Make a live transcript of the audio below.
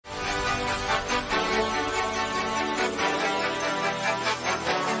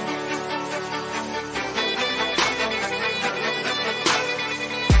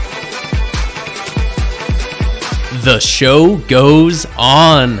The show goes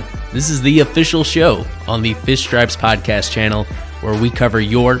on. This is the official show on the Fish Stripes podcast channel where we cover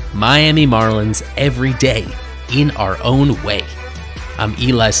your Miami Marlins every day in our own way. I'm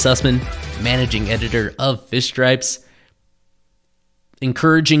Eli Sussman, managing editor of Fish Stripes,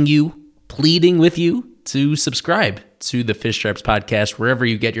 encouraging you, pleading with you to subscribe to the Fish Stripes podcast wherever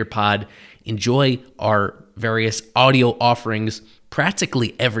you get your pod. Enjoy our various audio offerings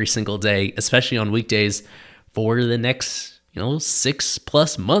practically every single day, especially on weekdays, for the next,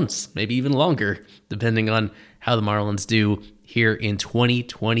 6+ months, maybe even longer, depending on how the Marlins do here in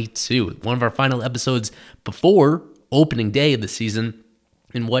 2022. One of our final episodes before opening day of the season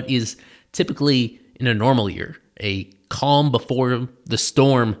in what is typically, in a normal year, a calm before the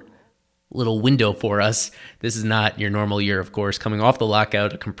storm little window for us. This is not your normal year, of course, coming off the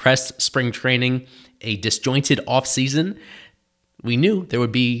lockout, a compressed spring training, a disjointed offseason. We knew there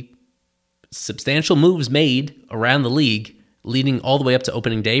would be substantial moves made around the league leading all the way up to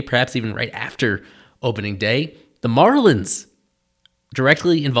opening day, perhaps even right after opening day. The Marlins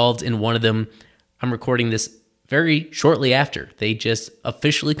directly involved in one of them. I'm recording this very shortly after. They just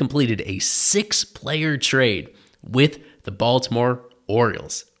officially completed a 6-player trade with the Baltimore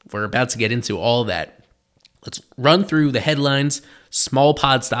Orioles. We're about to get into all that. Let's run through the headlines, small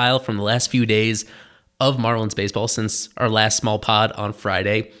pod style, from the last few days of Marlins baseball since our last small pod on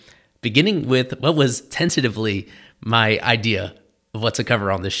Friday, beginning with what was tentatively my idea of what to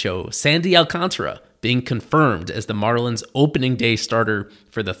cover on this show. Sandy Alcantara being confirmed as the Marlins opening day starter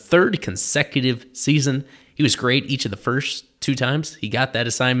for the third consecutive season. He was great each of the first 2 times he got that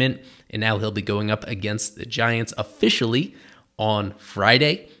assignment, and now he'll be going up against the Giants officially on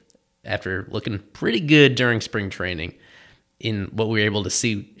Friday after looking pretty good during spring training in what we were able to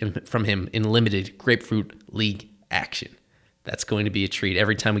see from him in limited Grapefruit League action. That's going to be a treat.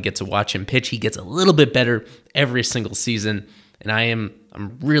 Every time we get to watch him pitch, he gets a little bit better every single season, and I'm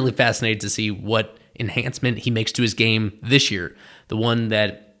really fascinated to see what enhancement he makes to his game this year. The one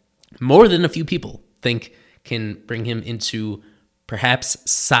that more than a few people think can bring him into perhaps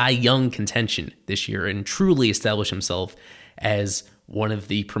Cy Young contention this year and truly establish himself as one of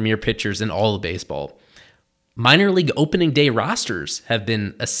the premier pitchers in all of baseball. Minor league opening day rosters have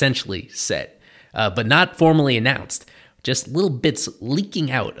been essentially set, but not formally announced. Just little bits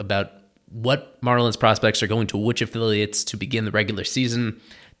leaking out about what Marlins prospects are going to which affiliates to begin the regular season.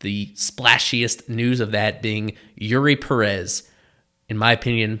 The splashiest news of that being Yuri Perez. In my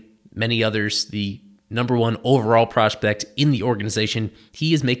opinion, many others, the number 1 overall prospect in the organization.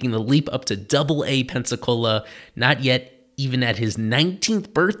 He is making the leap up to Double-A Pensacola, not yet even at his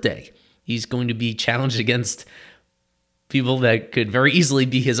 19th birthday. He's going to be challenged against people that could very easily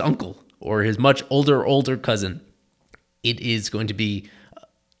be his uncle or his much older cousin. It is going to be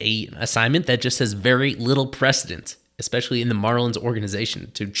an assignment that just has very little precedent, especially in the Marlins organization,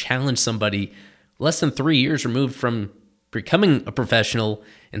 to challenge somebody less than 3 years removed from becoming a professional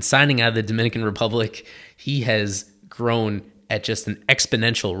and signing out of the Dominican Republic. He has grown at just an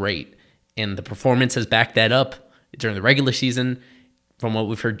exponential rate, and the performance has backed that up during the regular season. From what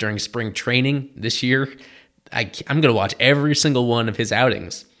we've heard during spring training this year, I'm going to watch every single one of his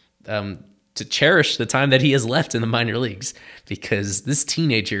outings to cherish the time that he has left in the minor leagues, because this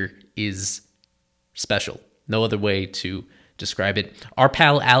teenager is special. No other way to describe it. Our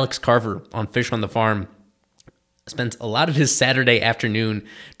pal Alex Carver on Fish on the Farm spent a lot of his Saturday afternoon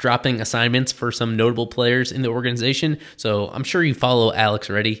dropping assignments for some notable players in the organization. So I'm sure you follow Alex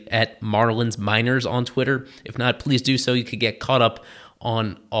already at Marlins Minors on Twitter. If not, please do so. You could get caught up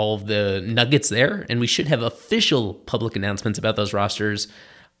on all of the nuggets there, and we should have official public announcements about those rosters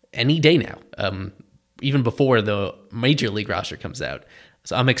any day now, even before the major league roster comes out.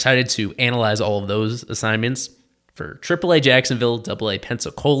 So I'm excited to analyze all of those assignments for AAA Jacksonville, AA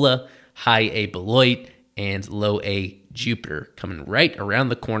Pensacola, High A Beloit, and Low A Jupiter coming right around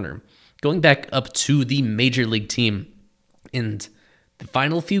the corner. Going back up to the major league team and the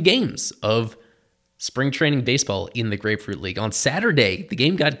final few games of spring training baseball in the Grapefruit League. On Saturday, the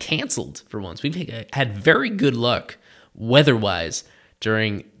game got canceled for once. We've had very good luck weather-wise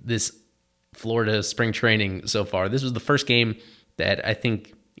during this Florida spring training so far. This was the first game that I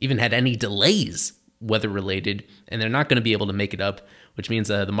think even had any delays weather-related, and they're not going to be able to make it up, which means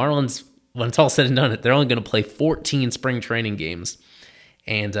the Marlins, when it's all said and done, they're only going to play 14 spring training games.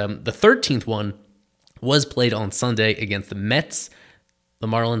 And the 13th one was played on Sunday against the Mets. The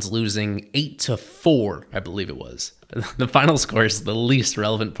Marlins losing 8-4, I believe it was. The final score is the least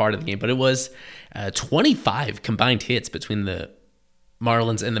relevant part of the game, but it was 25 combined hits between the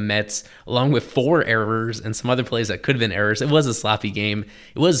Marlins and the Mets, along with 4 errors and some other plays that could have been errors. It was a sloppy game.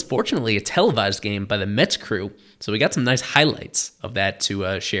 It was fortunately a televised game by the Mets crew, so we got some nice highlights of that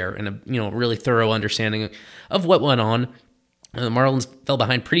to share and a really thorough understanding of what went on. And the Marlins fell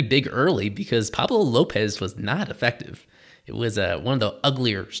behind pretty big early because Pablo Lopez was not effective. It was one of the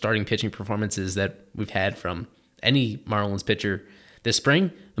uglier starting pitching performances that we've had from any Marlins pitcher this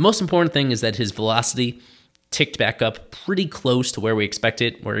spring. The most important thing is that his velocity ticked back up pretty close to where we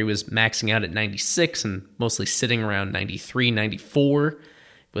expected, where he was maxing out at 96 and mostly sitting around 93, 94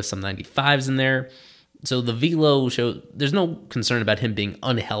 with some 95s in there. So the velo show, there's no concern about him being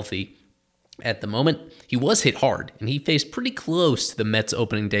unhealthy at the moment. He was hit hard, and he faced pretty close to the Mets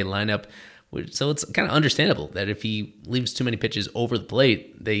opening day lineup, so it's kind of understandable that if he leaves too many pitches over the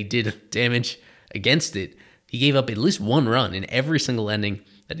plate, they did damage against it. He gave up at least 1 run in every single inning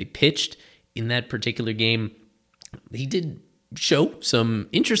that he pitched in that particular game. He did show some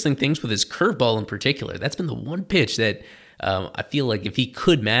interesting things with his curveball in particular. That's been the one pitch that I feel like if he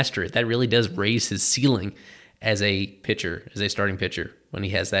could master it, that really does raise his ceiling as a pitcher, as a starting pitcher, when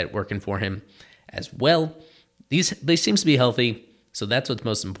he has that working for him as well. They seem to be healthy, so that's what's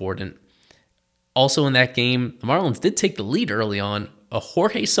most important. Also in that game, the Marlins did take the lead early on. A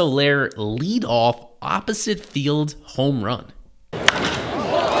Jorge Soler lead-off opposite field home run.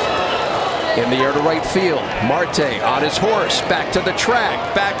 In the air to right field, Marte on his horse, back to the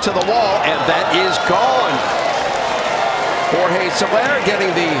track, back to the wall, and that is gone. Jorge Soler getting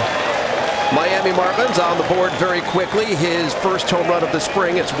the Miami Marlins on the board very quickly. His first home run of the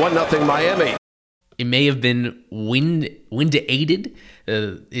spring. It's 1-0 Miami. It may have been wind-aided.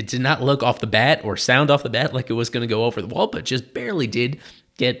 It did not look off the bat or sound off the bat like it was going to go over the wall, but just barely did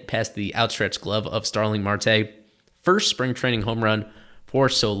get past the outstretched glove of Starling Marte. First spring training home run for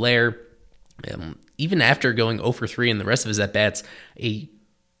Soler. Even after going 0 for 3 in the rest of his at-bats, a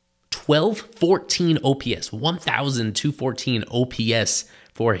 1214 OPS, 1,214 OPS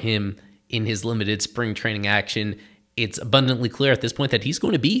for him in his limited spring training action. It's abundantly clear at this point that he's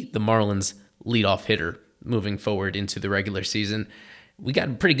going to be the Marlins' leadoff hitter moving forward into the regular season. We got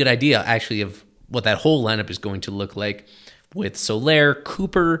a pretty good idea, actually, of what that whole lineup is going to look like with Soler,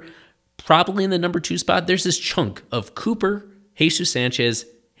 Cooper, probably in the number 2 spot. There's this chunk of Cooper, Jesus Sanchez,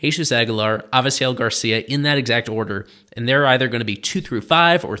 Jesus Aguilar, Avisail Garcia in that exact order, and they're either going to be 2 through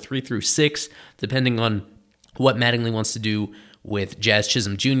 5 or 3 through 6, depending on what Mattingly wants to do with Jazz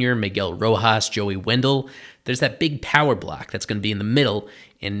Chisholm Jr., Miguel Rojas, Joey Wendell. There's that big power block that's going to be in the middle,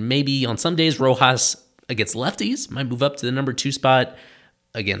 and maybe on some days Rojas against lefties might move up to the number 2 spot.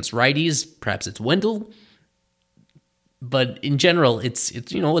 Against righties, perhaps it's Wendell. But in general, it's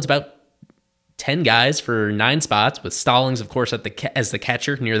about 10 guys for 9 spots, with Stallings, of course, as the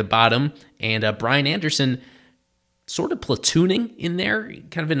catcher near the bottom, and Brian Anderson sort of platooning in there,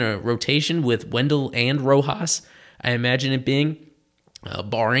 kind of in a rotation with Wendell and Rojas. I imagine it being,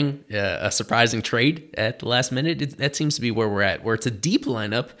 barring a surprising trade at the last minute. That seems to be where we're at, where it's a deep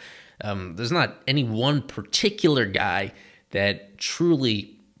lineup. There's not any one particular guy that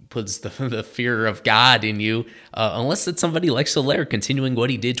truly puts the fear of God in you, unless it's somebody like Soler continuing what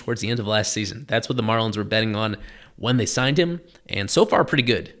he did towards the end of last season. That's what the Marlins were betting on when they signed him, and so far pretty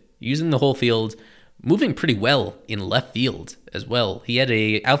good. Using the whole field, moving pretty well in left field as well. He had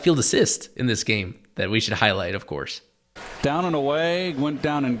a outfield assist in this game that we should highlight, of course. Down and away, went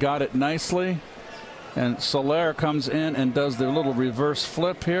down and got it nicely, and Soler comes in and does the little reverse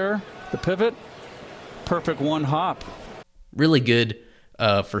flip here, the pivot. Perfect one hop. Really good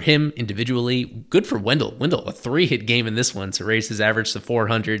for him individually. Good for Wendell. Wendell, a 3-hit game in this one to raise his average to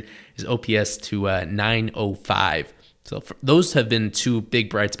 400, his OPS to 905. So those have been 2 big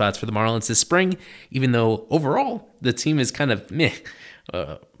bright spots for the Marlins this spring, even though overall the team is kind of meh,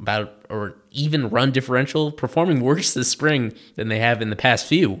 about or even run differential, performing worse this spring than they have in the past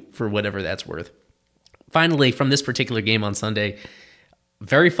few, for whatever that's worth. Finally, from this particular game on Sunday,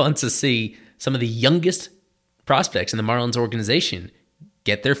 very fun to see some of the youngest prospects in the Marlins organization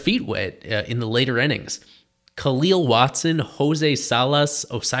get their feet wet in the later innings. Khalil Watson, Jose Salas,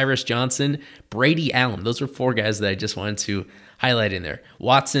 Osiris Johnson, Brady Allen. Those are 4 guys that I just wanted to highlight in there.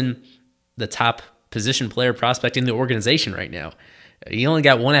 Watson, the top position player prospect in the organization right now. He only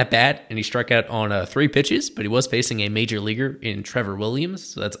got 1 at-bat, and he struck out on 3 pitches, but he was facing a major leaguer in Trevor Williams,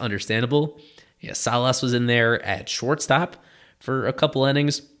 so that's understandable. Yeah, Salas was in there at shortstop for a couple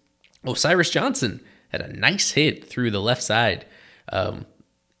innings. Osiris Johnson had a nice hit through the left side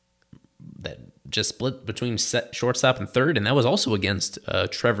that just split between shortstop and third, and that was also against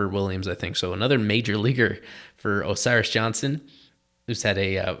Trevor Williams, I think. So another major leaguer for Osiris Johnson, who's had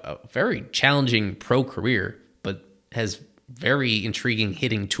a very challenging pro career, but has very intriguing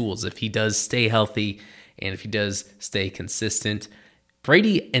hitting tools if he does stay healthy and if he does stay consistent.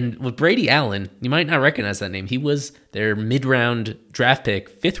 With Brady Allen, you might not recognize that name. He was their mid-round draft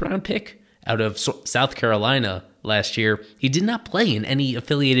pick, 5th-round pick out of South Carolina last year. He did not play in any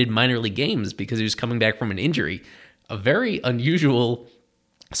affiliated minor league games because he was coming back from an injury. A very unusual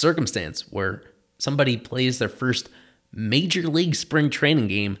circumstance where somebody plays their first major league spring training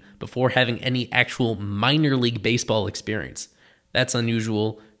game before having any actual minor league baseball experience. That's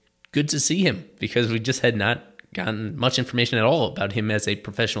unusual. Good to see him because we just had not gotten much information at all about him as a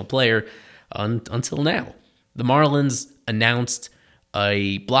professional player until now. The Marlins announced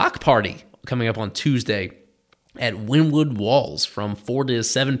a block party coming up on Tuesday at Wynwood Walls from 4 to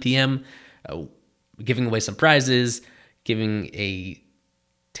 7 p.m., giving away some prizes, giving a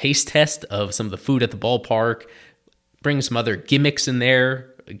taste test of some of the food at the ballpark, bringing some other gimmicks in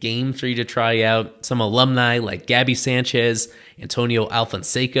there, a game for you to try out. Some alumni like Gabby Sanchez, Antonio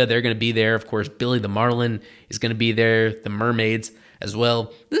Alfonseca, they're going to be there. Of course, Billy the Marlin is going to be there, the Mermaids as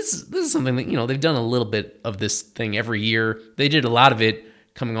well. This is something that, they've done a little bit of this thing every year. They did a lot of it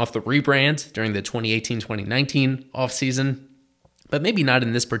coming off the rebrand during the 2018-2019 offseason, but maybe not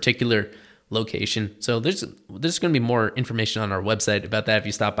in this particular location. So there's going to be more information on our website about that if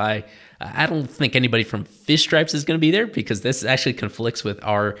you stop by. I don't think anybody from Fish Stripes is going to be there because this actually conflicts with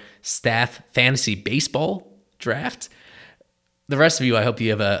our staff fantasy baseball draft. The rest of you, I hope you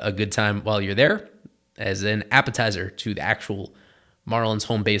have a good time while you're there as an appetizer to the actual Marlins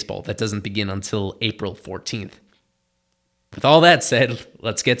home baseball that doesn't begin until April 14th. With all that said,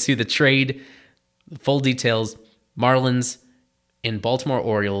 let's get to the trade. The full details. Marlins and Baltimore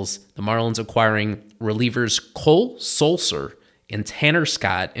Orioles. The Marlins acquiring relievers Cole Sulser and Tanner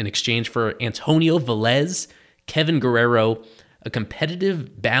Scott in exchange for Antonio Velez, Kevin Guerrero, a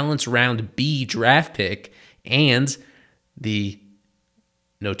competitive balance round B draft pick, and the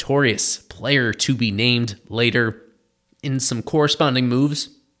notorious player to be named later. In some corresponding moves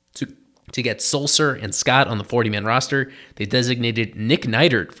to get Sulser and Scott on the 40-man roster, they designated Nick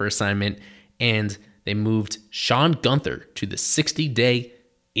Neidert for assignment, and they moved Sean Gunther to the 60-day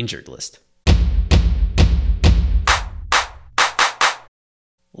injured list.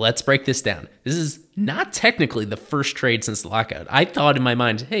 Let's break this down. This is not technically the first trade since the lockout. I thought in my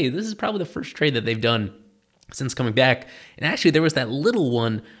mind, hey, this is probably the first trade that they've done since coming back. And actually, there was that little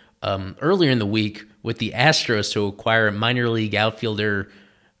one earlier in the week with the Astros to acquire minor league outfielder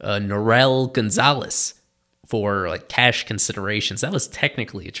Norel Gonzalez for like cash considerations. That was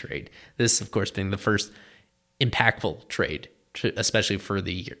technically a trade. This, of course, being the first impactful trade, especially for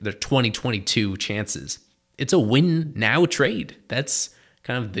the 2022 chances. It's a win now trade. That's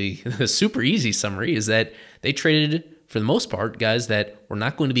kind of the super easy summary, is that they traded, for the most part, guys that were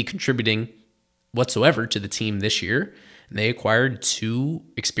not going to be contributing whatsoever to the team this year. And they acquired 2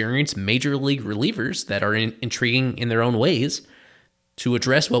 experienced major league relievers that are intriguing in their own ways to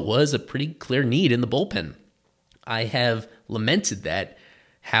address what was a pretty clear need in the bullpen. I have lamented that,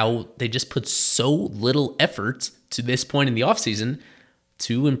 how they just put so little effort to this point in the offseason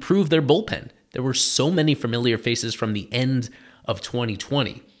to improve their bullpen. There were so many familiar faces from the end of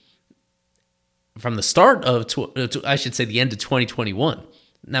 2020. From the start of, I should say, the end of 2021.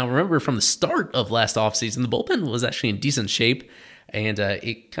 Now, remember, from the start of last offseason, the bullpen was actually in decent shape, and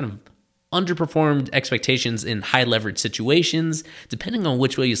it kind of underperformed expectations in high leverage situations. Depending on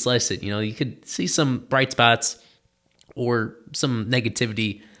which way you slice it, you could see some bright spots or some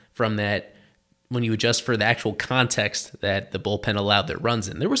negativity from that when you adjust for the actual context that the bullpen allowed their runs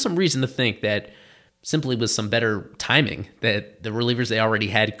in. There was some reason to think that simply with some better timing, that the relievers they already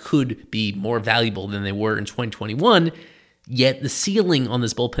had could be more valuable than they were in 2021, yet the ceiling on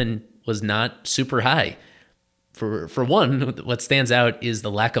this bullpen was not super high. For one, what stands out is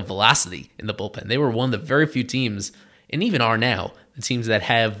the lack of velocity in the bullpen. They were one of the very few teams, and even are now, the teams that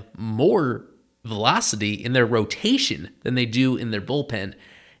have more velocity in their rotation than they do in their bullpen.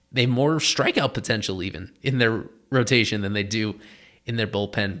 They have more strikeout potential even in their rotation than they do in their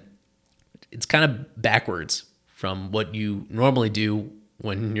bullpen. It's kind of backwards from what you normally do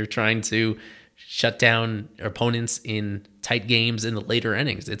when you're trying to shut down opponents in tight games in the later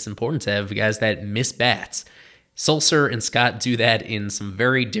innings. It's important to have guys that miss bats. Sulser and Scott do that in some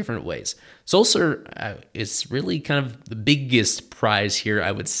very different ways. Sulser is really kind of the biggest prize here,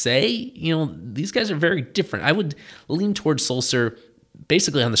 I would say. These guys are very different. I would lean towards Sulser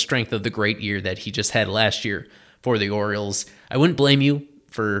basically on the strength of the great year that he just had last year for the Orioles. I wouldn't blame you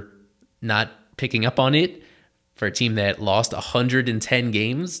for not picking up on it. For a team that lost 110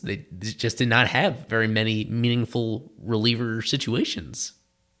 games, they just did not have very many meaningful reliever situations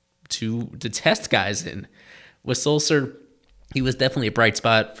to test guys in. With Sulser, he was definitely a bright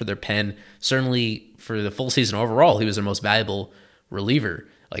spot for their pen. Certainly for the full season overall, he was their most valuable reliever.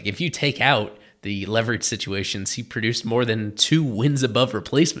 Like, if you take out the leverage situations, he produced more than 2 wins above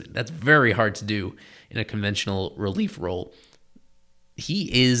replacement. That's very hard to do in a conventional relief role.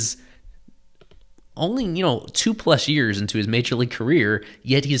 He is only, 2+ years into his major league career,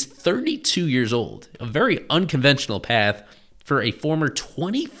 yet he's 32 years old. A very unconventional path for a former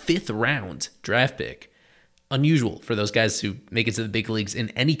 25th round draft pick. Unusual for those guys who make it to the big leagues in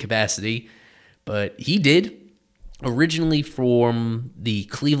any capacity, but he did. Originally from the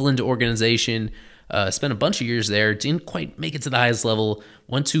Cleveland organization, spent a bunch of years there, didn't quite make it to the highest level,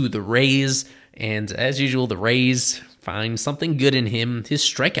 went to the Rays, and as usual, the Rays find something good in him. His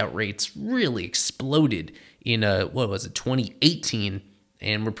strikeout rates really exploded in 2018,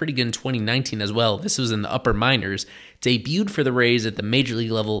 and were pretty good in 2019 as well. This was in the upper minors. Debuted for the Rays at the major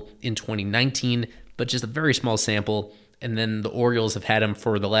league level in 2019, but just a very small sample. And then the Orioles have had him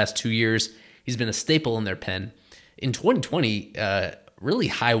for the last 2 years. He's been a staple in their pen. In 2020, really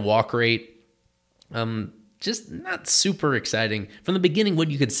high walk rate. Just not super exciting. From the beginning, what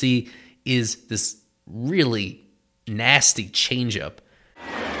you could see is this really nasty changeup.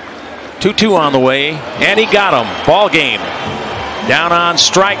 2-2 on the way, and he got him. Ball game. Down on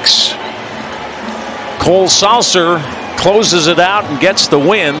strikes. Cole Sulser closes it out and gets the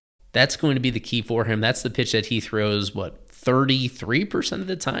win. That's going to be the key for him. That's the pitch that he throws, 33% of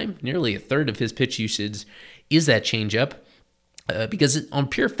the time? Nearly a third of his pitch usage is that changeup. Because on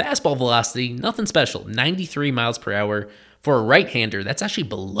pure fastball velocity, nothing special. 93 miles per hour. For a right-hander, that's actually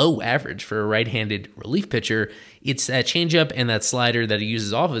below average for a right-handed relief pitcher. It's that changeup and that slider that he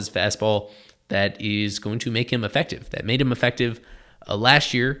uses off of his fastball that is going to make him effective. That made him effective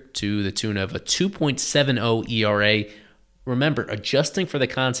last year to the tune of a 2.70 ERA. Remember, adjusting for the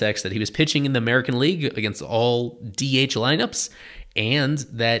context that he was pitching in the American League against all DH lineups, and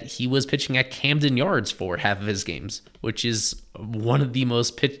that he was pitching at Camden Yards for half of his games, which is one of the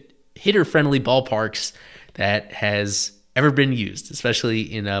most hitter-friendly ballparks that has ever been used, especially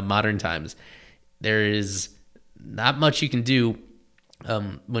in modern times. There is not much you can do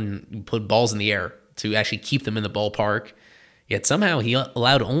when you put balls in the air to actually keep them in the ballpark. Yet somehow he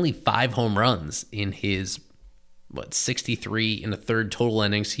allowed only 5 home runs in his 63 in the third total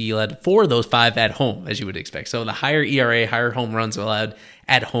innings. He led 4 of those 5 at home, as you would expect. So the higher ERA, higher home runs allowed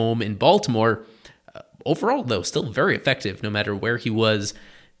at home in Baltimore. Overall, though, still very effective no matter where he was.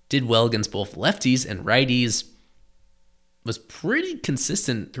 Did well against both lefties and righties. Was pretty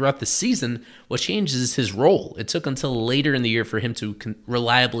consistent throughout the season. What changes is his role. It took until later in the year for him to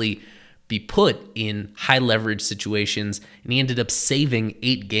reliably be put in high leverage situations, and he ended up saving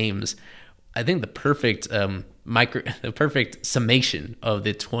 8 games. I think the perfect perfect summation of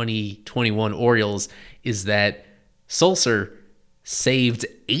the 2021 Orioles is that Sulser saved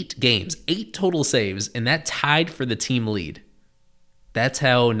 8 games, 8 total saves, and that tied for the team lead. That's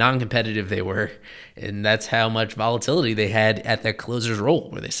how non-competitive they were, and that's how much volatility they had at that closer's role,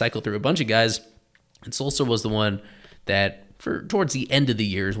 where they cycled through a bunch of guys, and Sulser was the one that, towards the end of the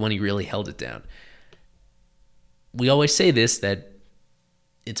year, is when he really held it down. We always say this, that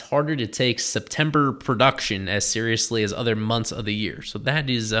it's harder to take September production as seriously as other months of the year. So that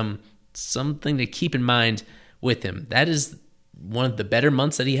is something to keep in mind with him. That is one of the better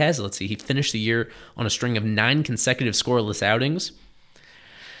months that he has. Let's see, he finished the year on a string of 9 consecutive scoreless outings.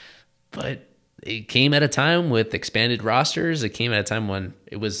 But it came at a time with expanded rosters. It came at a time when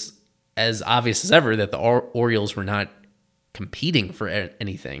it was as obvious as ever that the Orioles were not competing for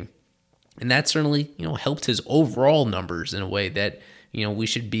anything. And that certainly, helped his overall numbers in a way that, we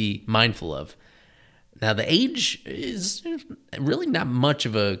should be mindful of. Now, the age is really not much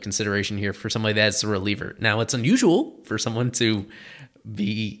of a consideration here for somebody that's a reliever. Now, it's unusual for someone to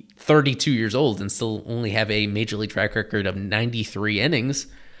be 32 years old and still only have a major league track record of 93 innings,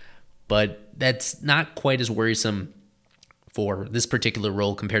 but that's not quite as worrisome for this particular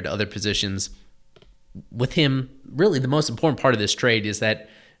role compared to other positions. With him, really the most important part of this trade is that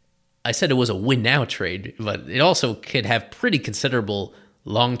I said it was a win-now trade, but it also could have pretty considerable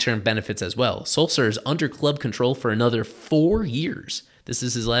long-term benefits as well. Sulser is under club control for another 4 years. This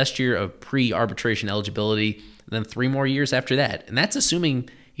is his last year of pre-arbitration eligibility, and then 3 more years after that. And that's assuming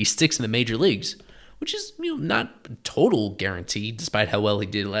he sticks in the major leagues, which is not a total guarantee, despite how well he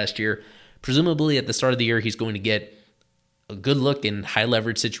did last year. Presumably at the start of the year, he's going to get a good look in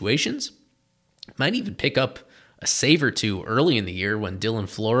high-leverage situations. Might even pick up a save or 2 early in the year when Dylan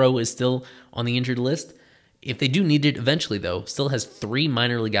Floro is still on the injured list. If they do need it eventually, though, still has 3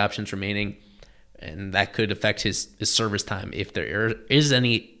 minor league options remaining, and that could affect his service time. If there is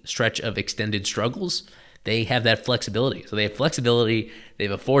any stretch of extended struggles, they have that flexibility. So they have flexibility, they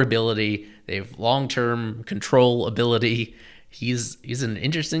have affordability, they have long-term control ability. He's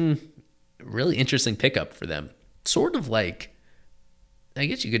an really interesting pickup for them. Sort of like, I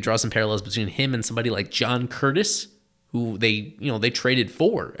guess you could draw some parallels between him and somebody like John Curtis, who they traded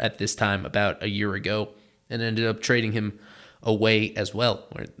for at this time about a year ago and ended up trading him away as well.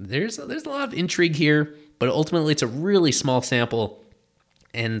 There's a lot of intrigue here, but ultimately it's a really small sample,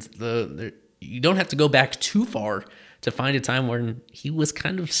 and you don't have to go back too far to find a time when he was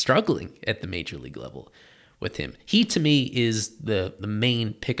kind of struggling at the major league level with him. He, to me, is the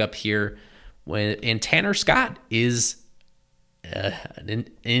main pickup here, and Tanner Scott is an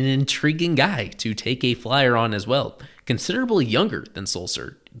intriguing guy to take a flyer on as well. Considerably younger than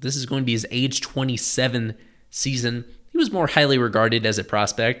Sulser. This is going to be his age 27 season. He was more highly regarded as a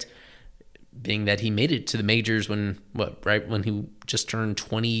prospect, being that he made it to the majors when he just turned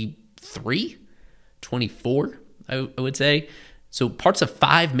 23, 24, I would say. So parts of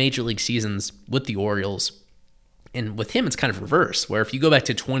 5 major league seasons with the Orioles. And with him, it's kind of reverse, where if you go back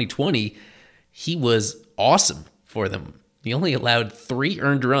to 2020, he was awesome for them. He only allowed 3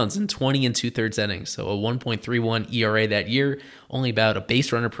 earned runs in 20 2/3 innings, so a 1.31 ERA that year, only about a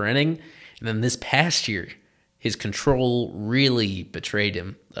base runner per inning. And then this past year, his control really betrayed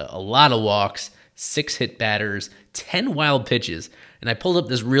him. A lot of walks, 6 hit batters, 10 wild pitches. And I pulled up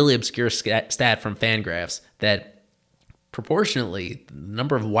this really obscure stat from Fangraphs that proportionately, the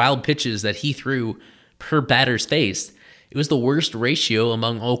number of wild pitches that he threw per batter's face, it was the worst ratio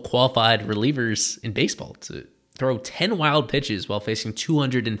among all qualified relievers in baseball to throw 10 wild pitches while facing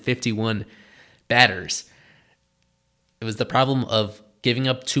 251 batters. It was the problem of giving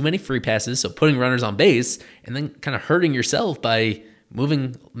up too many free passes, so putting runners on base, and then kind of hurting yourself by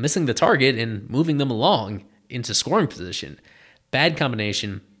missing the target and moving them along into scoring position. Bad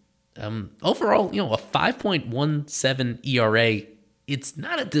combination. Overall, a 5.17 ERA. It's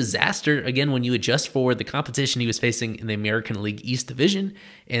not a disaster, again, when you adjust for the competition he was facing in the American League East Division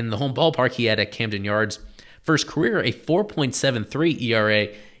and the home ballpark he had at Camden Yards. For his career, a 4.73 ERA.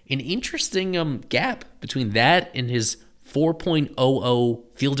 An interesting gap between that and his 4.00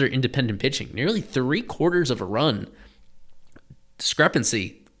 fielder independent pitching. Nearly 3/4 of a run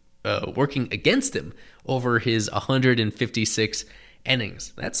discrepancy working against him over his 156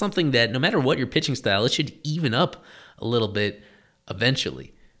 innings. That's something that no matter what your pitching style, it should even up a little bit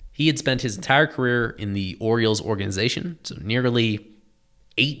eventually. He had spent his entire career in the Orioles organization, so nearly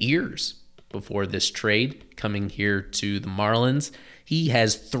 8 years before this trade, coming here to the Marlins. He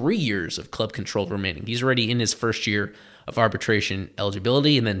has 3 years of club control remaining. He's already in his first year of arbitration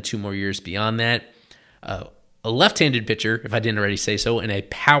eligibility, and then 2 more years beyond that. A left-handed pitcher, if I didn't already say so, and a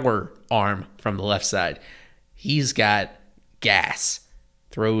power arm from the left side. He's got gas.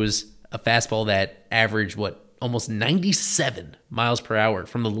 Throws a fastball that averaged, almost 97 miles per hour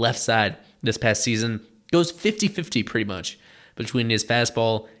from the left side this past season. Goes 50-50 pretty much between his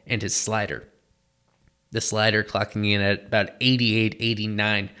fastball and his slider. The slider clocking in at about 88,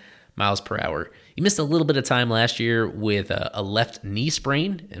 89 miles per hour. He missed a little bit of time last year with a left knee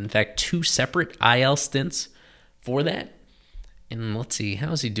sprain. In fact, 2 separate IL stints for that. And let's see,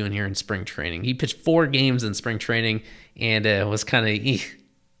 how is he doing here in spring training? He pitched 4 games in spring training and was kind of,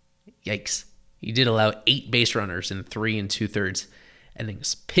 yikes. He did allow 8 base runners in 3 2/3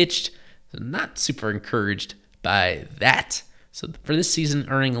 innings pitched. So not super encouraged by that. So for this season,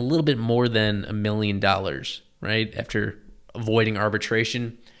 earning a little bit more than $1 million, right? After avoiding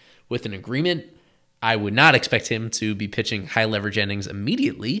arbitration with an agreement, I would not expect him to be pitching high leverage innings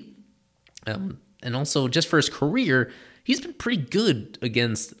immediately. And also just for his career, he's been pretty good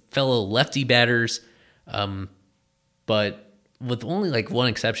against fellow lefty batters. But with only one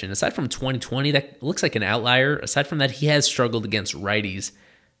exception, aside from 2020, that looks like an outlier. Aside from that, he has struggled against righties,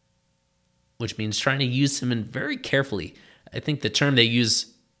 which means trying to use him in very carefully. I think the term they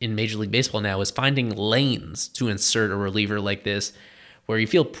use in Major League Baseball now is finding lanes to insert a reliever like this, where you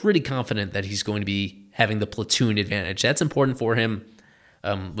feel pretty confident that he's going to be having the platoon advantage. That's important for him.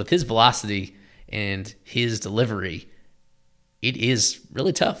 With his velocity and his delivery, it is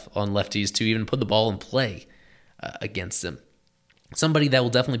really tough on lefties to even put the ball in play against him. Somebody that will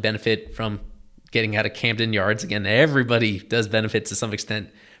definitely benefit from getting out of Camden Yards. Again, everybody does benefit to some extent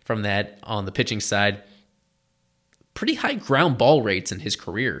from that on the pitching side. Pretty high ground ball rates in his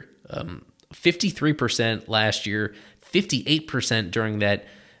career. 53% last year, 58% during that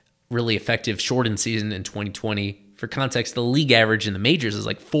really effective shortened season in 2020. For context, the league average in the majors is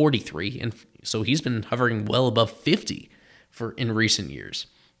 43, and so he's been hovering well above 50 in recent years.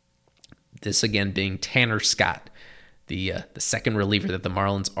 This again being Tanner Scott, the second reliever that the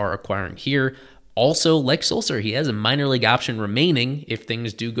Marlins are acquiring here. Also, like Sulser, he has a minor league option remaining if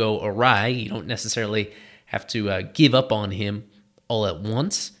things do go awry. You don't necessarily have to give up on him all at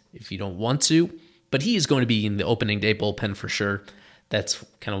once if you don't want to, but he is going to be in the opening day bullpen for sure. That's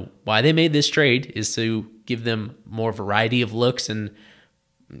kind of why they made this trade, is to give them more variety of looks and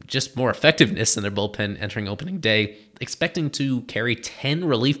just more effectiveness in their bullpen entering opening day, expecting to carry 10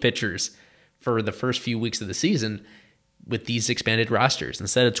 relief pitchers for the first few weeks of the season with these expanded rosters.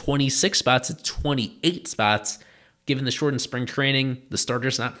 Instead of 26 spots, it's 28 spots. Given the shortened spring training, the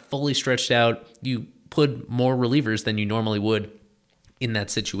starter's not fully stretched out, you put more relievers than you normally would in that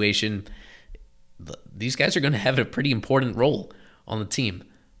situation. These guys are going to have a pretty important role on the team,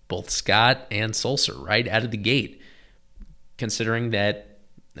 both Scott and Sulser, right out of the gate, considering that,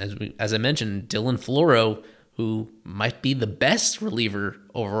 as I mentioned, Dylan Floro, who might be the best reliever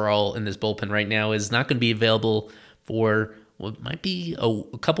overall in this bullpen right now, is not going to be available for what might be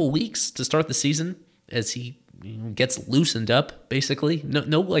a couple weeks to start the season as he gets loosened up, basically.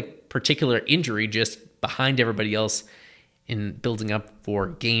 No like particular injury, just behind everybody else in building up for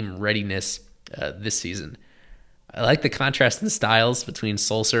game readiness this season. I like the contrast in styles between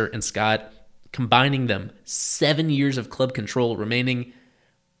Sulser and Scott, combining them. 7 years of club control remaining,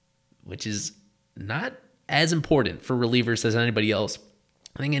 which is not as important for relievers as anybody else.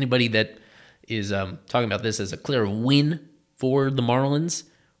 I think anybody that is talking about this as a clear win for the Marlins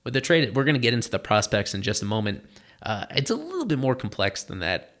with the trade, we're going to get into the prospects in just a moment. It's a little bit more complex than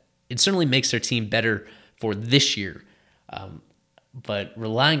that. It certainly makes their team better for this year. But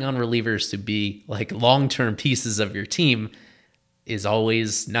relying on relievers to be like long-term pieces of your team is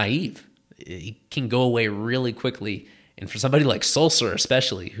always naive. It can go away really quickly. And for somebody like Sulser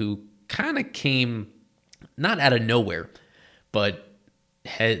especially, who kind of came not out of nowhere, but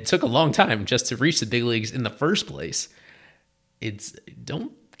took a long time just to reach the big leagues in the first place,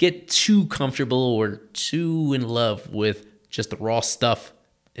 don't get too comfortable or too in love with just the raw stuff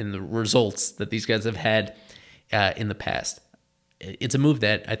and the results that these guys have had in the past. It's a move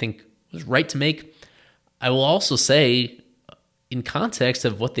that I think was right to make. I will also say, in context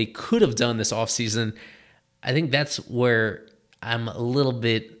of what they could have done this offseason, I think that's where I'm a little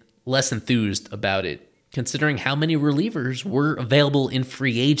bit less enthused about it, considering how many relievers were available in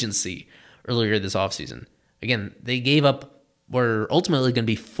free agency earlier this offseason. Again, they gave up were ultimately going to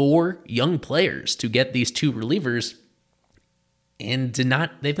be 4 young players to get these 2 relievers, and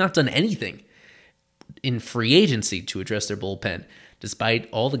they've not done anything in free agency to address their bullpen, despite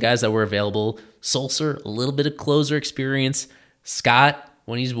all the guys that were available. Sulser, a little bit of closer experience. Scott,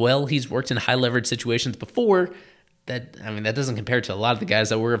 when he's worked in high leverage situations before. That doesn't compare to a lot of the guys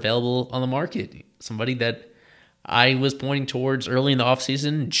that were available on the market. Somebody that I was pointing towards early in the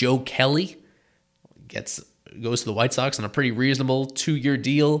offseason, Joe Kelly, goes to the White Sox on a pretty reasonable 2-year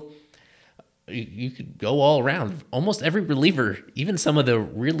deal. You could go all around. Almost every reliever, even some of the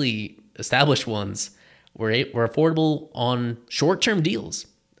really established ones, were affordable on short-term deals.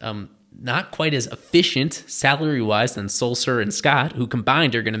 Not quite as efficient salary-wise than Sulser and Scott, who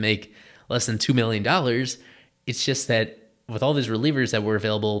combined are going to make less than $2 million. It's just that with all these relievers that were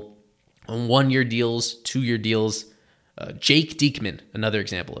available on 1-year deals, 2-year deals, Jake Diekman, another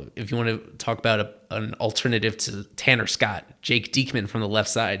example. If you want to talk about an alternative to Tanner Scott, Jake Diekman from the left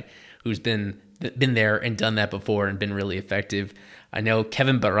side, who's been there and done that before and been really effective. I know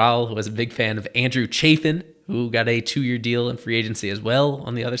Kevin Barral, who was a big fan of Andrew Chafin, who got a 2-year deal in free agency as well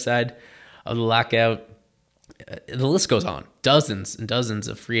on the other side of the lockout. The list goes on. Dozens and dozens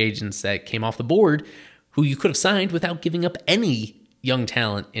of free agents that came off the board who you could have signed without giving up any young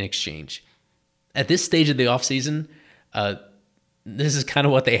talent in exchange. At this stage of the offseason, this is kind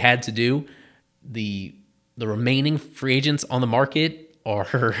of what they had to do. The remaining free agents on the market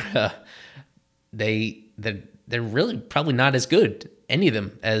are they're really probably not as good, any of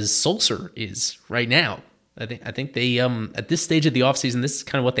them, as Sulser is right now. I think they at this stage of the offseason, this is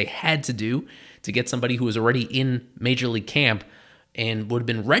kind of what they had to do to get somebody who was already in Major League camp and would have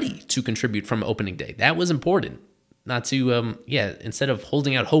been ready to contribute from opening day. That was important. Not to instead of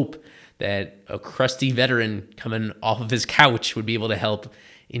holding out hope that a crusty veteran coming off of his couch would be able to help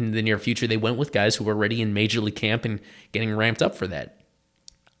in the near future, they went with guys who were already in Major League camp and getting ramped up for that.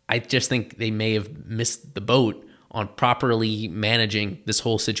 I just think they may have missed the boat on properly managing this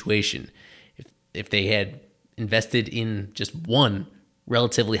whole situation. If they had invested in just one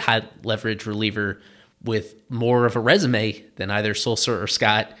relatively high leverage reliever with more of a resume than either Sulser or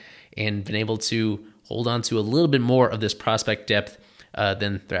Scott, and been able to hold on to a little bit more of this prospect depth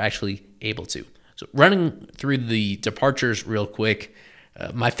than they're actually able to. So running through the departures real quick,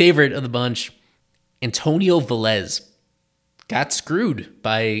 my favorite of the bunch, Antonio Velez. got screwed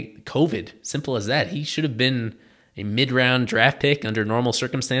by COVID. Simple as that. He should have been a mid-round draft pick under normal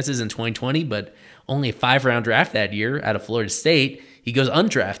circumstances in 2020, but only a 5-round draft that year out of Florida State. He goes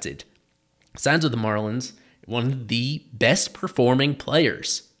undrafted, signs with the Marlins, one of the best performing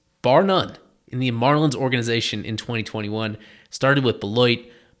players, bar none, in the Marlins organization in 2021. Started with Beloit,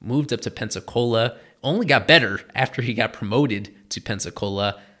 moved up to Pensacola, only got better after he got promoted to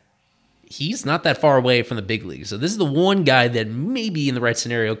Pensacola. He's not that far away from the big leagues. So this is the one guy that maybe in the right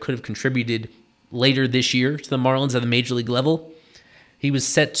scenario could have contributed later this year to the Marlins at the major league level. He was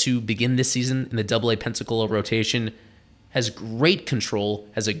set to begin this season in the AA Pensacola rotation, has great control,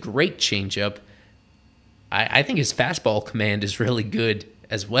 has a great changeup. I think his fastball command is really good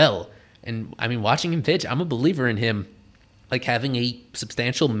as well. And I mean, watching him pitch, I'm a believer in him, like having a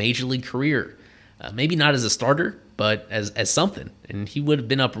substantial major league career. Maybe not as a starter, but as something. And he would have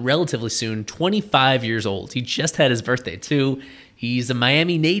been up relatively soon, 25 years old. He just had his birthday too. He's a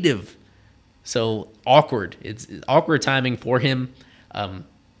Miami native. So awkward. It's awkward timing for him,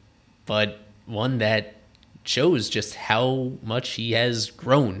 but one that shows just how much he has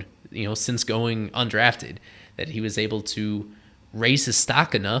grown, since going undrafted, that he was able to raise his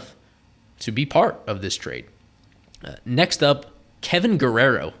stock enough to be part of this trade. Next up, Kevin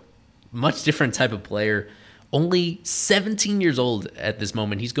Guerrero, much different type of player, only 17 years old at this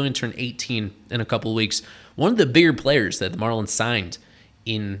moment. He's going to turn 18 in a couple of weeks. One of the bigger players that the Marlins signed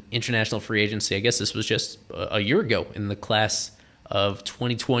in international free agency. I guess this was just a year ago in the class of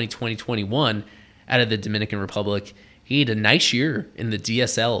 2020-2021 out of the Dominican Republic. He had a nice year in the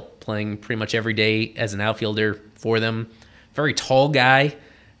DSL, playing pretty much every day as an outfielder for them. Very tall guy,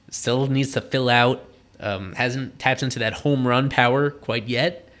 still needs to fill out, hasn't tapped into that home run power quite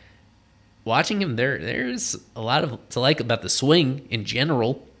yet. Watching him, there's a lot to like about the swing in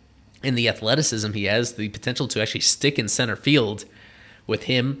general, and the athleticism he has, the potential to actually stick in center field with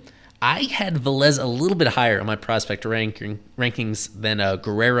him. I had Velez a little bit higher on my prospect rankings than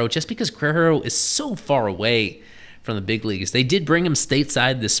Guerrero, just because Guerrero is so far away from the big leagues. They did bring him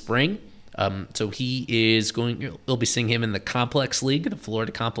stateside this spring, so we'll be seeing him in the Complex League, the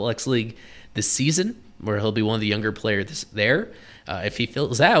Florida Complex League this season, where he'll be one of the younger players there. If he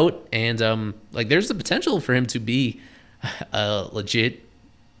fills out, and there's the potential for him to be a legit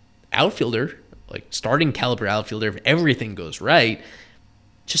outfielder, like starting caliber outfielder if everything goes right.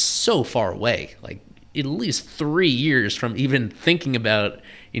 Just so far away, like at least 3 years from even thinking about,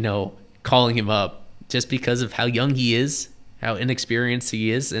 calling him up, just because of how young he is, how inexperienced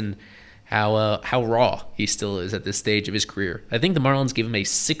he is, and how raw he still is at this stage of his career. I think the Marlins gave him a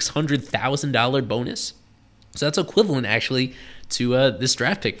 $600,000 bonus, so that's equivalent actually to this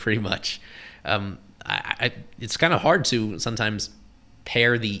draft pick pretty much. It's kind of hard to sometimes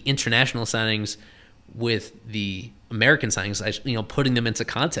pair the international signings with the American signings, putting them into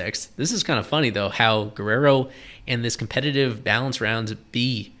context. This is kind of funny, though, how Guerrero and this competitive balance round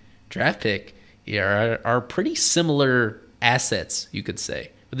B draft pick are pretty similar assets, you could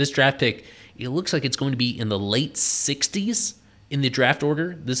say. With this draft pick, it looks like it's going to be in the late 60s in the draft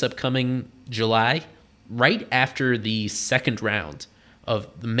order this upcoming July, right after the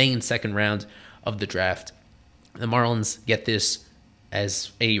main second round of the draft. The Marlins get this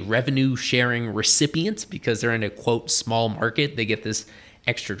as a revenue sharing recipient because they're in a, quote, small market. They get this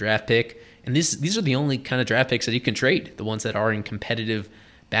extra draft pick. And these are the only kind of draft picks that you can trade, the ones that are in competitive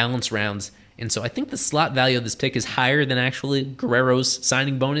balance rounds. And so I think the slot value of this pick is higher than actually Guerrero's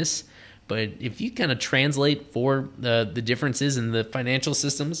signing bonus. But if you kind of translate for the differences in the financial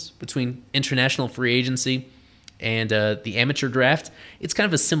systems between international free agency and the amateur draft, it's kind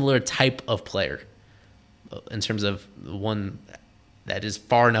of a similar type of player in terms of one that is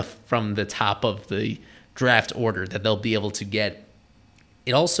far enough from the top of the draft order that they'll be able to get.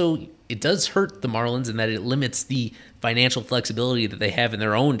 It does hurt the Marlins in that it limits the financial flexibility that they have in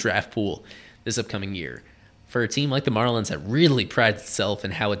their own draft pool this upcoming year. For a team like the Marlins that really prides itself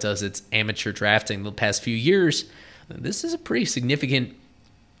in how it does its amateur drafting the past few years, this is a pretty significant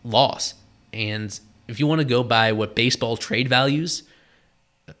loss. And if you want to go by what Baseball Trade Values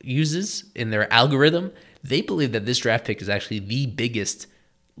uses in their algorithm, they believe that this draft pick is actually the biggest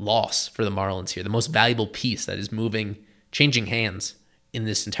loss for the Marlins here, the most valuable piece that is changing hands in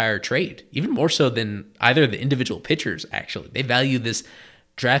this entire trade, even more so than either of the individual pitchers, actually. They value this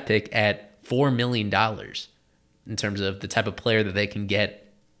draft pick at $4 million in terms of the type of player that they can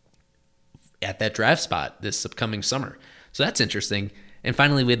get at that draft spot this upcoming summer. So that's interesting. And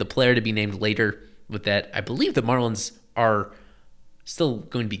finally, we had the player to be named later with that. I believe the Marlins are still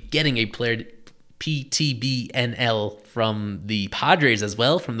going to be getting a player PTBNL from the Padres as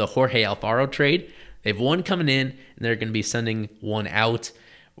well, from the Jorge Alfaro trade. They have one coming in, and they're going to be sending one out.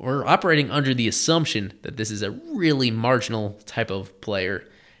 We're operating under the assumption that this is a really marginal type of player.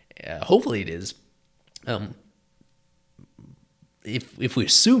 Hopefully it is. If we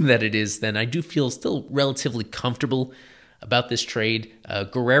assume that it is, then I do feel still relatively comfortable about this trade.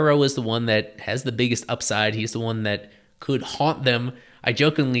 Guerrero is the one that has the biggest upside. He's the one that could haunt them. I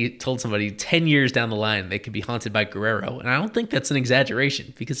jokingly told somebody 10 years down the line they could be haunted by Guerrero, and I don't think that's an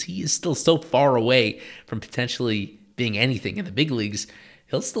exaggeration because he is still so far away from potentially being anything in the big leagues.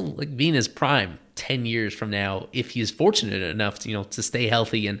 He'll still be in his prime 10 years from now if he's fortunate enough to, to stay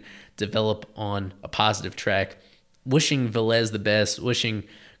healthy and develop on a positive track. Wishing Velez the best, wishing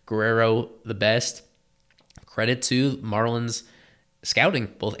Guerrero the best. Credit to Marlins scouting,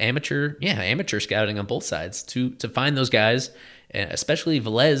 both amateur scouting on both sides to find those guys. Especially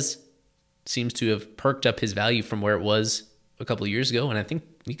Velez seems to have perked up his value from where it was a couple of years ago. And I think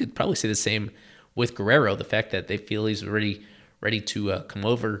you could probably say the same with Guerrero, the fact that they feel he's already ready to come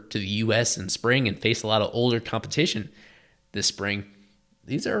over to the U.S. in spring and face a lot of older competition this spring.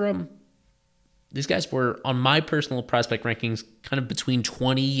 These guys were, on my personal prospect rankings, kind of between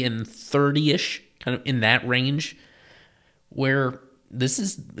 20 and 30-ish, kind of in that range, where this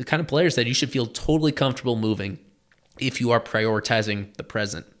is the kind of players that you should feel totally comfortable moving if you are prioritizing the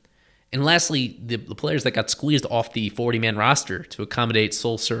present. And lastly, the players that got squeezed off the 40-man roster to accommodate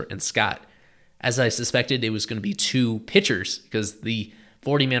Sulser and Scott. As I suspected, it was going to be two pitchers because the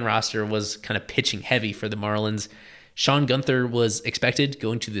 40-man roster was kind of pitching heavy for the Marlins. Sean Gunther was expected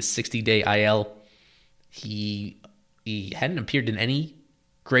going to the 60-day IL. He hadn't appeared in any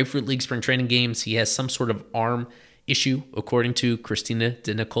Grapefruit League spring training games. He has some sort of arm issue, according to Christina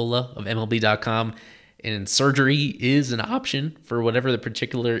De Nicola of MLB.com. And surgery is an option for whatever the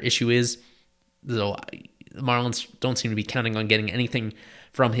particular issue is. So the Marlins don't seem to be counting on getting anything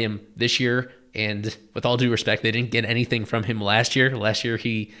from him this year. And with all due respect, they didn't get anything from him last year. Last year,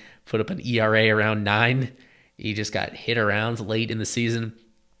 he put up an ERA around 9. He just got hit around late in the season.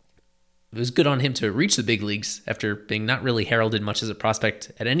 It was good on him to reach the big leagues after being not really heralded much as a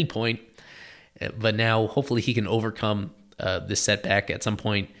prospect at any point. But now, hopefully, he can overcome this setback at some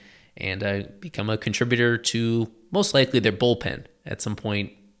point and become a contributor to most likely their bullpen at some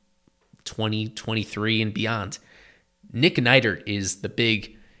point 2023 and beyond. Nick Neidert is the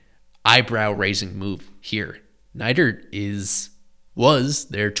big eyebrow-raising move here. Neidert was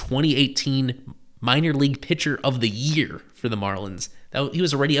their 2018 minor league pitcher of the year for the Marlins. He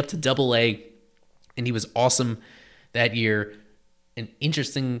was already up to Double-A, and he was awesome that year. An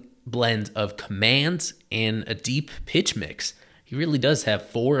interesting blend of command and a deep pitch mix. He really does have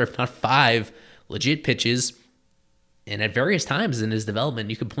 4, if not 5, legit pitches. And at various times in his development,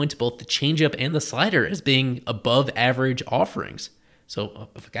 you can point to both the changeup and the slider as being above average offerings. So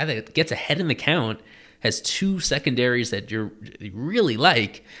if a guy that gets ahead in the count has 2 secondaries that you really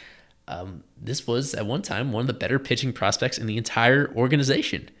like, this was at one time one of the better pitching prospects in the entire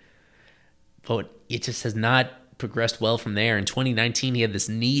organization. But it just has not progressed well from there. In 2019, he had this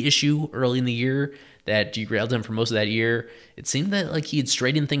knee issue early in the year that derailed him for most of that year. It seemed that he had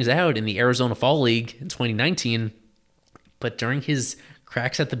straightened things out in the Arizona Fall League in 2019, but during his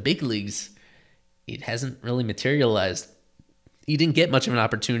cracks at the big leagues, it hasn't really materialized. He didn't get much of an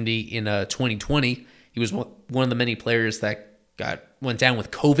opportunity in 2020. He was one of the many players that went down with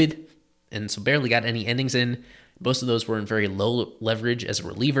COVID, and so barely got any innings in. Most of those were in very low leverage as a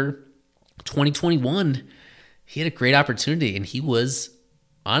reliever. 2021, he had a great opportunity, and he was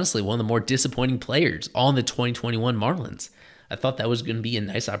honestly one of the more disappointing players on the 2021 Marlins. I thought that was going to be a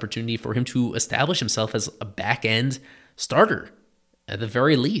nice opportunity for him to establish himself as a back-end starter at the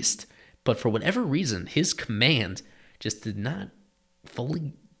very least. But for whatever reason, his command just did not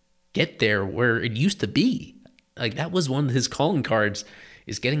fully get there where it used to be. That was one of his calling cards,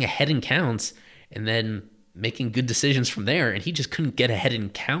 is getting ahead in counts and then making good decisions from there. And he just couldn't get ahead in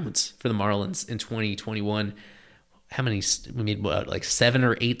counts for the Marlins in 2021. How many? We made 7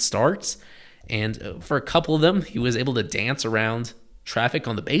 or 8 starts. And for a couple of them, he was able to dance around traffic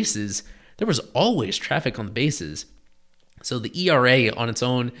on the bases. There was always traffic on the bases. So the ERA on its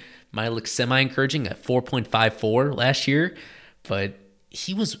own might look semi-encouraging at 4.54 last year, but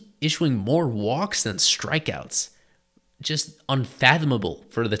he was issuing more walks than strikeouts. Just unfathomable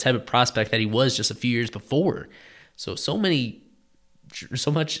for the type of prospect that he was just a few years before. So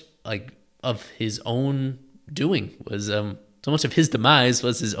much of his own doing was, so much of his demise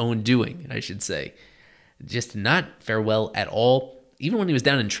was his own doing, I should say. Just did not fare well at all. Even when he was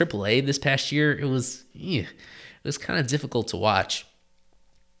down in AAA this past year, it was kind of difficult to watch.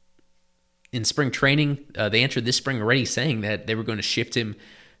 In spring training, they entered this spring already saying that they were going to shift him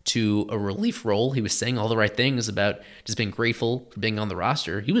to a relief role. He was saying all the right things about just being grateful for being on the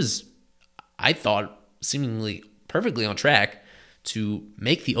roster. He was, I thought, seemingly perfectly on track to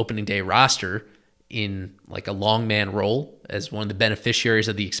make the opening day roster in like a long man role as one of the beneficiaries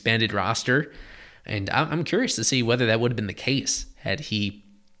of the expanded roster. And I'm curious to see whether that would have been the case had he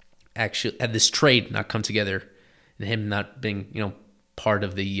actually had this trade not come together and him not being, part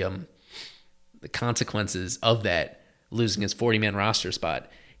of the consequences of that, losing his 40-man roster spot.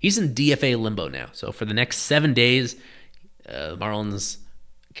 He's in DFA limbo now. So for the next 7 days, Marlins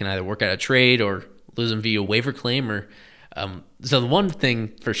can either work out a trade or lose him via waiver claim. Or so the one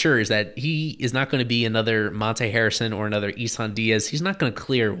thing for sure is that he is not going to be another Monte Harrison or another Isan Diaz. He's not going to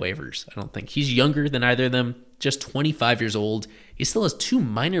clear waivers, I don't think. He's younger than either of them, just 25 years old. He still has 2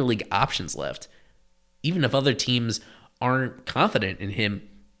 minor league options left. Even if other teams aren't confident in him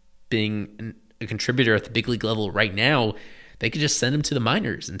being a contributor at the big league level right now, they could just send him to the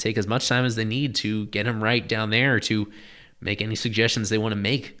minors and take as much time as they need to get him right down there, to make any suggestions they want to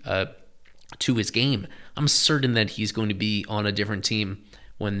make to his game. I'm certain that he's going to be on a different team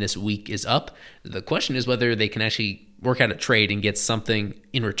when this week is up. The question is whether they can actually work out a trade and get something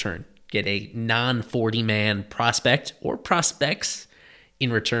in return, get a non-40-man prospect or prospects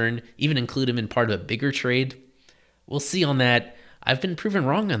in return, even include him in part of a bigger trade. We'll see on that. I've been proven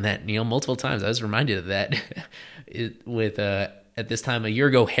wrong on that, multiple times. I was reminded of that with, at this time a year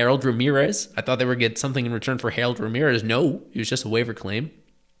ago, Harold Ramirez. I thought they would get something in return for Harold Ramirez. No, it was just a waiver claim.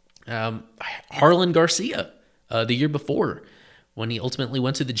 Harlan Garcia, the year before, when he ultimately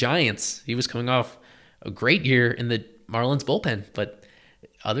went to the Giants, he was coming off a great year in the Marlins bullpen, but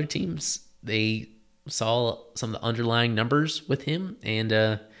other teams, they saw some of the underlying numbers with him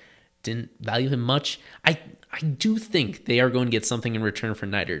and didn't value him much. I do think they are going to get something in return for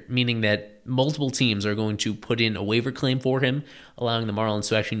Neidert, meaning that multiple teams are going to put in a waiver claim for him, allowing the Marlins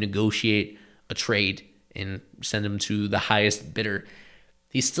to actually negotiate a trade and send him to the highest bidder.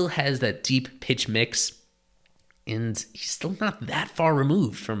 He still has that deep pitch mix, and he's still not that far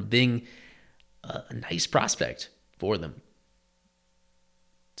removed from being a nice prospect for them.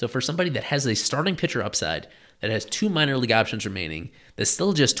 So for somebody that has a starting pitcher upside, that has 2 minor league options remaining, that's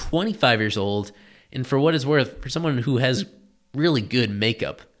still just 25 years old, and for what it's worth, for someone who has really good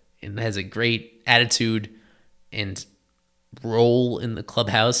makeup and has a great attitude and role in the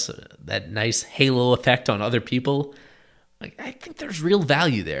clubhouse, that nice halo effect on other people, I think there's real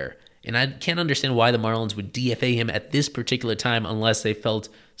value there. And I can't understand why the Marlins would DFA him at this particular time unless they felt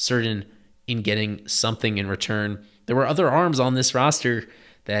certain in getting something in return. There were other arms on this roster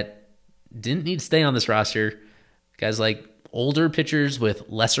that didn't need to stay on this roster. Guys like older pitchers with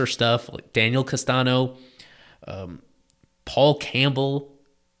lesser stuff, like Daniel Castano, Paul Campbell,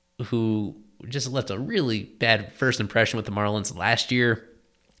 who just left a really bad first impression with the Marlins last year.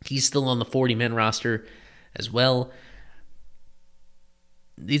 He's still on the 40-man roster as well.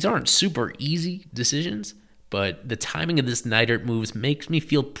 These aren't super easy decisions, but the timing of this Neidert moves makes me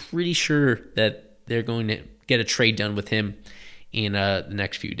feel pretty sure that they're going to get a trade done with him in the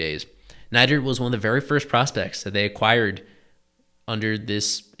next few days. Neidert was one of the very first prospects that they acquired under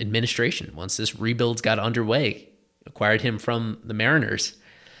this administration. Once this rebuild got underway, acquired him from the Mariners.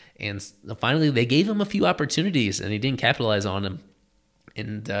 And finally, they gave him a few opportunities, and he didn't capitalize on them.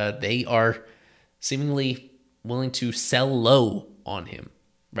 And they are seemingly willing to sell low on him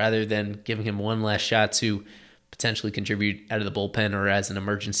rather than giving him one last shot to potentially contribute out of the bullpen or as an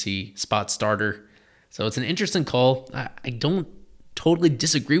emergency spot starter. So it's an interesting call. I don't totally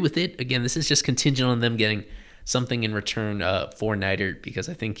disagree with it. Again, this is just contingent on them getting something in return for Neidert, because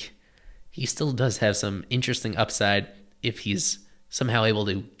I think he still does have some interesting upside if he's somehow able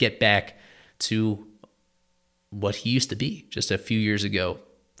to get back to what he used to be just a few years ago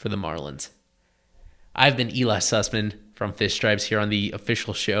for the Marlins. I've been Eli Sussman from Fish Stripes here on the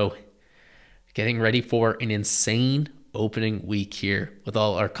official show, getting ready for an insane opening week here with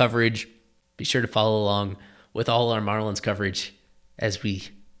all our coverage. Be sure to follow along with all our Marlins coverage as we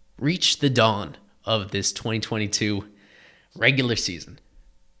reach the dawn of this 2022 regular season.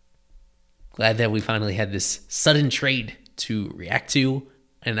 Glad that we finally had this sudden trade to react to,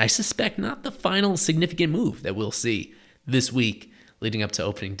 and I suspect not the final significant move that we'll see this week leading up to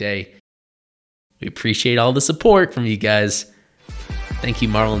opening day. We appreciate all the support from you guys. Thank you,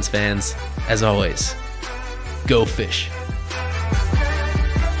 Marlins fans. As always, go Fish.